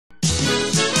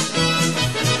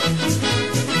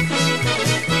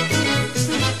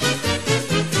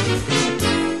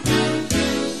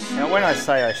I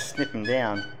say I snip them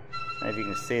down, I don't know if you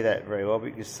can see that very well, but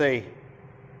you can see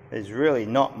there's really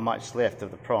not much left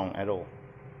of the prong at all.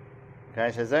 Okay,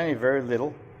 so there's only very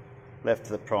little left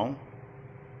of the prong,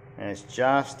 and it's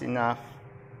just enough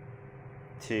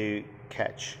to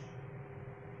catch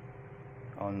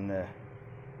on the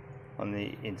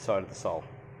inside of the sole.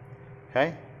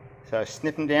 Okay, so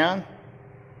snip them down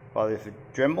either with a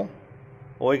Dremel,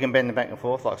 or you can bend them back and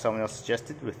forth like someone else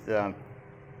suggested with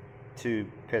 2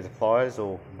 pairs of pliers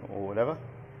or whatever.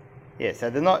 Yeah, so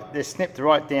they're snipped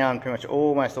right down pretty much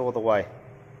almost all the way.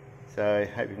 So I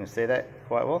hope you can see that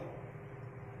quite well.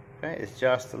 Okay, it's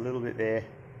just a little bit there.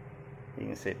 You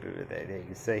can see a bit there. There you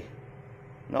can see.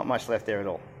 Not much left there at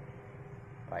all.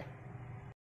 Bye.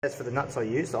 As for the nuts I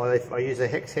use a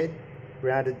hex head,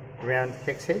 round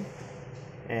hex head,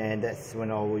 and that's when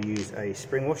I will use a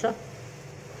spring washer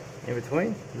in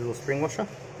between, a little spring washer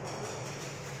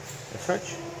as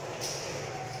such.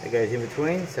 It goes in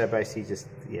between, so basically just,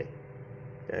 yeah,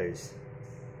 goes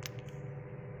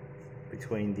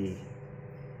between the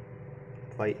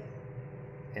plate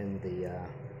and the,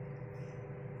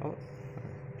 oh,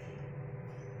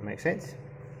 makes sense.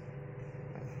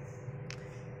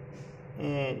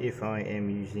 And if I am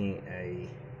using a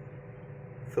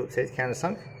Phillips head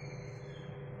countersunk,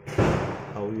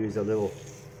 I'll use a little,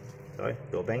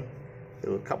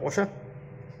 little cup washer,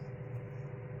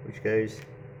 which goes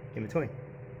in between.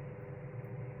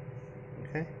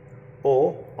 Okay,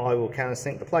 or I will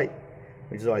countersink the plate,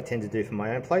 which is what I tend to do for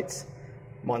my own plates.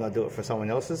 Might not do it for someone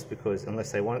else's, because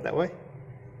unless they want it that way.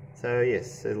 So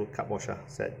yes, a little cup washer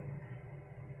set.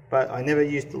 But I never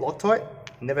used Loctite,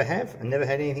 never have, and never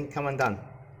had anything come undone.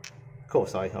 Of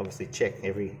course, I obviously check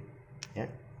every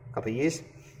couple of years.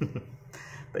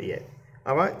 But yeah,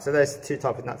 all right. So those are 2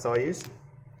 types of nuts I use.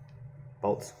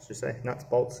 Bolts, should I say? Nuts,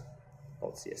 bolts,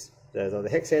 yes. Those are the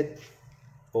hex head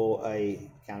or a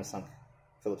countersunk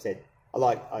Phillips head.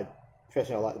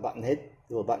 Personally, I like the button head,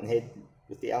 the little button head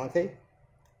with the Allen key.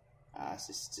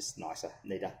 It's just nicer,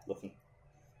 neater looking.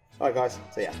 Alright guys,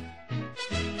 see ya.